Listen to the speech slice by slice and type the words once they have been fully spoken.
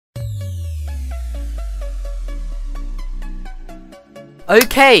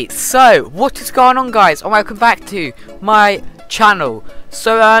Okay, so what is going on, guys, and welcome back to my channel.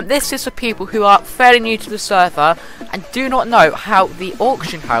 So this is for people who are fairly new to the server and do not know how the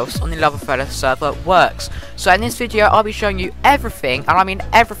auction house on the Loverfella server works. So in this video I'll be showing you everything, and I mean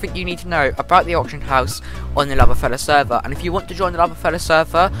everything you need to know about the auction house on the Loverfella server. And if you want to join the Loverfella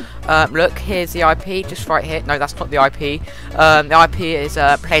server, look, here's the IP just right here. No, that's not the IP. The IP is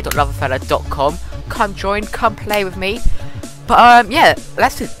play.loverfella.com. Come join, come play with me. But yeah,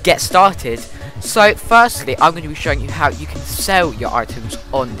 let's just get started. So firstly, I'm going to be showing you how you can sell your items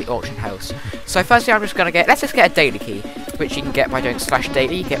on the auction house. So firstly, I'm just going to let's just get a daily key, which you can get by doing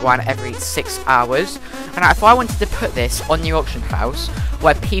 /daily. You get one every 6 hours. And now if I wanted to put this on the auction house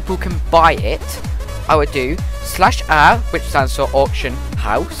where people can buy it, I would do /r, which stands for auction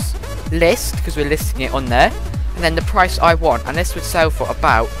house, list, because we're listing it on there, and then the price I want, and this would sell for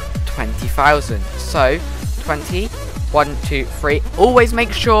about 20,000. So 20. 1, 2, 3. Always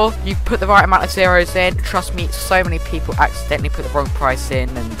make sure you put the right amount of zeros in. Trust me, so many people accidentally put the wrong price in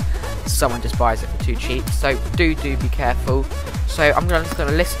and someone just buys it for too cheap. So do be careful. So I'm just going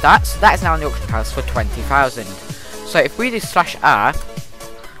to list that. So that is now in the auction house for 20,000. So if we do /r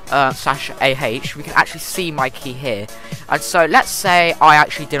 /ah, we can actually see my key here. And so let's say I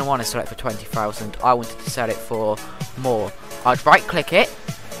actually didn't want to sell it for 20,000. I wanted to sell it for more. I'd right click it,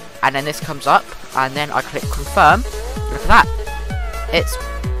 and then this comes up, and then I click confirm. Look at that, it's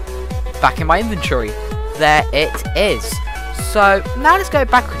back in my inventory. There it is. So now let's go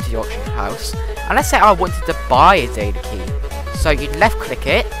back into the auction house, and let's say I wanted to buy a daily key. So you'd left click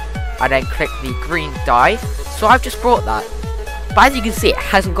it and then click the green die. So I've just brought that, but as you can see, it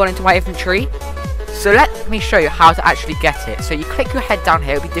hasn't gone into my inventory. So let me show you how to actually get it. So you click your head down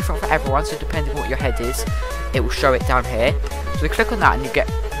here. It'll be different for everyone, so depending on what your head is, it will show it down here. So you click on that and you get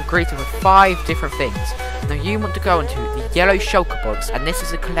greeted with 5 different things. Now you want to go into the yellow shulker box, and this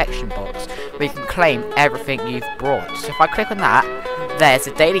is a collection box where you can claim everything you've brought. So if I click on that, there's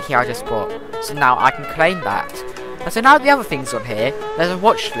a daily key I just bought. So now I can claim that. And so now the other things on here, there's a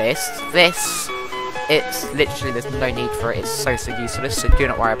watch list. It's literally, there's no need for it. It's so useless, so do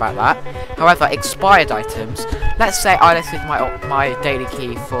not worry about that. However, expired items. Let's say I listed my daily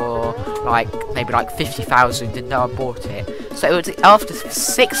key for maybe 50,000 and no one bought it. So it would, after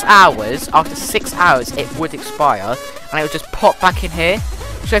 6 hours, it would expire, and it would just pop back in here.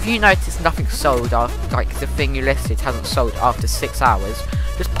 So if you notice nothing's sold after, the thing you listed hasn't sold after 6 hours,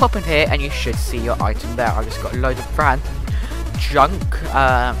 just pop in here and you should see your item there. I've just got loads of random junk.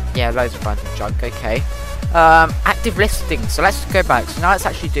 Yeah, loads of random junk. Okay. Active listing. So let's go back. So now let's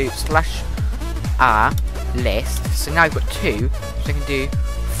actually do /r list. So now we've got 2. So we can do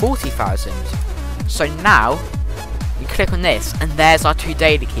 40,000. So now you click on this, and there's our 2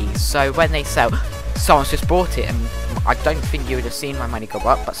 daily keys. So when they sell, someone's just bought it, and I don't think you would have seen my money go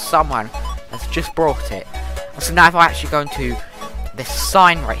up, but someone has just bought it. And so now if I actually go into this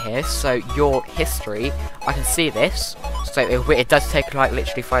sign right here, so your history, I can see this. So it does take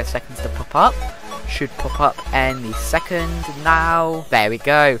literally 5 seconds to pop up. Should pop up any second now. There we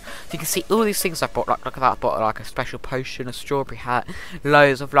go. So you can see all these things I bought. Look at that. I bought a special potion, a strawberry hat,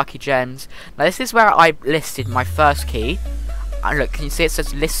 loads of lucky gems. Now this is where I listed my first key. And look, can you see it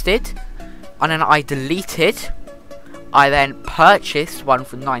says listed? And then I deleted. I then purchased one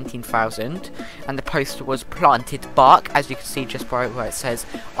for 19,000, and the poster was planted bark, as you can see just where it says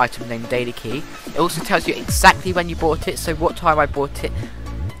item name daily key. It also tells you exactly when you bought it, so what time I bought it.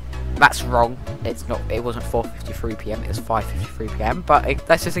 That's wrong. It's not. It wasn't 4:53 PM. It was 5:53 PM. But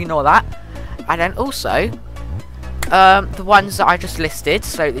let's just ignore that. And then also the ones that I just listed.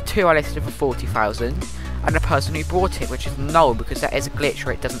 So the 2 I listed for 40,000, and the person who bought it, which is null because that is a glitch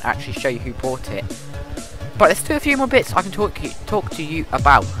where it doesn't actually show you who bought it. But let's do a few more bits I can talk to you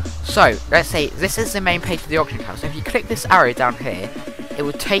about. So let's say this is the main page of the auction house. So if you click this arrow down here, it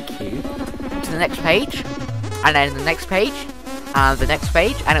will take you to the next page, and then the next page, and the next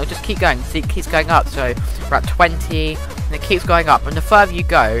page, and it will just keep going. See, it keeps going up. So we're at 20, and it keeps going up. And the further you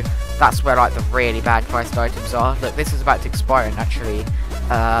go, that's where the really bad priced items are. Look, this is about to expire in actually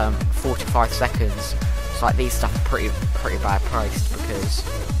 45 seconds. So these stuff are pretty bad priced because.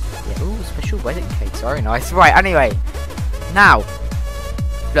 Yeah, ooh, special wedding cakes, very nice. Right, anyway, now,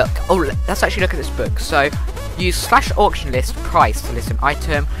 look, let's actually look at this book. So, use /auction list price to list an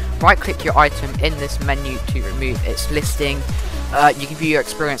item, right click your item in this menu to remove its listing. You can view your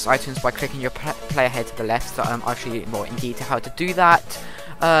experienced items by clicking your player head to the left, so I'll show you more in detail how to do that.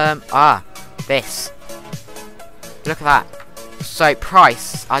 This, look at that. So,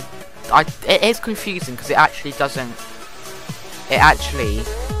 price, it is confusing because it actually doesn't,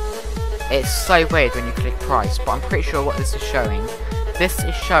 it's so weird when you click price, but I'm pretty sure what this is showing this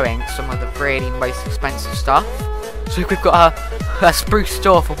is showing some of the really most expensive stuff. So we've got a spruce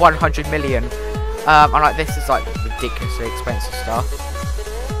store for 100 million. And like this is like ridiculously expensive stuff.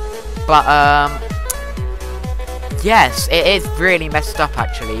 But yes, it is really messed up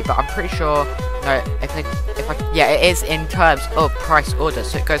actually. But I'm pretty sure, no, yeah, it is in terms of price order.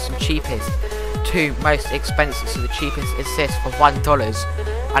 So it goes from cheapest to most expensive. So the cheapest is this for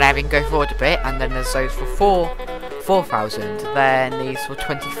 $1, and I can go forward a bit. And then there's those for 4,000. Then these for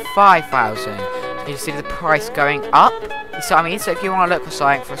 25,000. You see the price going up. You see what I mean? So if you want to look for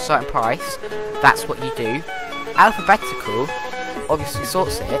something for a certain price, that's what you do. Alphabetical obviously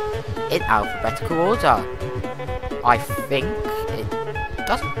sorts it in alphabetical order. I think it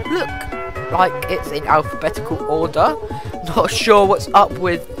doesn't look like it's in alphabetical order. Not sure what's up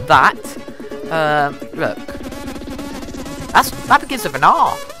with that. Look. That begins with an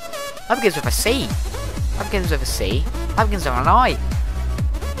R. That begins with a C. That begins with a C. That begins with an I.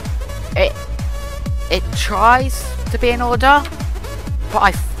 It tries to be in order, but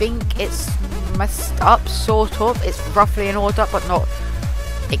I think it's messed up, sort of. It's roughly in order, but not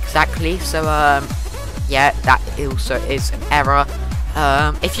exactly. So, yeah, that also is an error.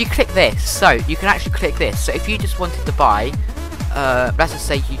 If you click this, so you can actually click this. So if you just wanted to buy, let's just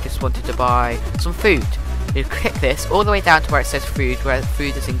say you just wanted to buy some food, you click this all the way down to where it says food, where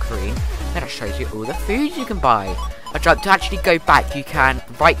food is in green. Then it shows you all the food you can buy. To actually go back, you can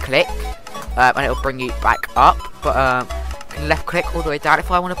right click. And it'll bring you back up, but left click all the way down.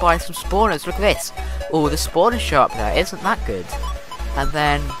 If I want to buy some spawners, look at this, all the spawners show up there. Isn't that good? And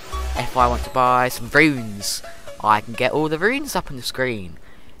then if I want to buy some runes, I can get all the runes up on the screen.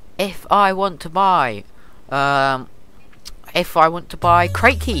 If I want to buy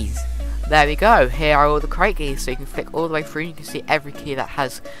crate keys, there we go. Here are all the crate keys, so you can flick all the way through. You can see every key that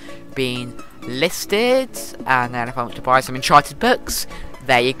has been listed. And then if I want to buy some enchanted books,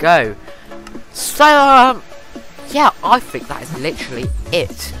 there you go. So, yeah, I think that is literally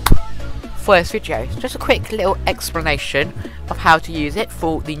it for this video. Just a quick little explanation of how to use it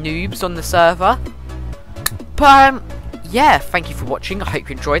for the noobs on the server. But, yeah, thank you for watching. I hope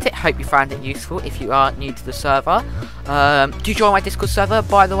you enjoyed it. Hope you found it useful if you are new to the server. Do join my Discord server,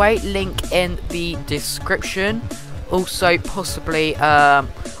 by the way. Link in the description. Also, possibly, I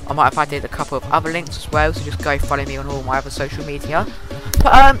might have added a couple of other links as well. So just go follow me on all my other social media.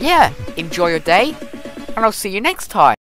 But, yeah, enjoy your day, and I'll see you next time.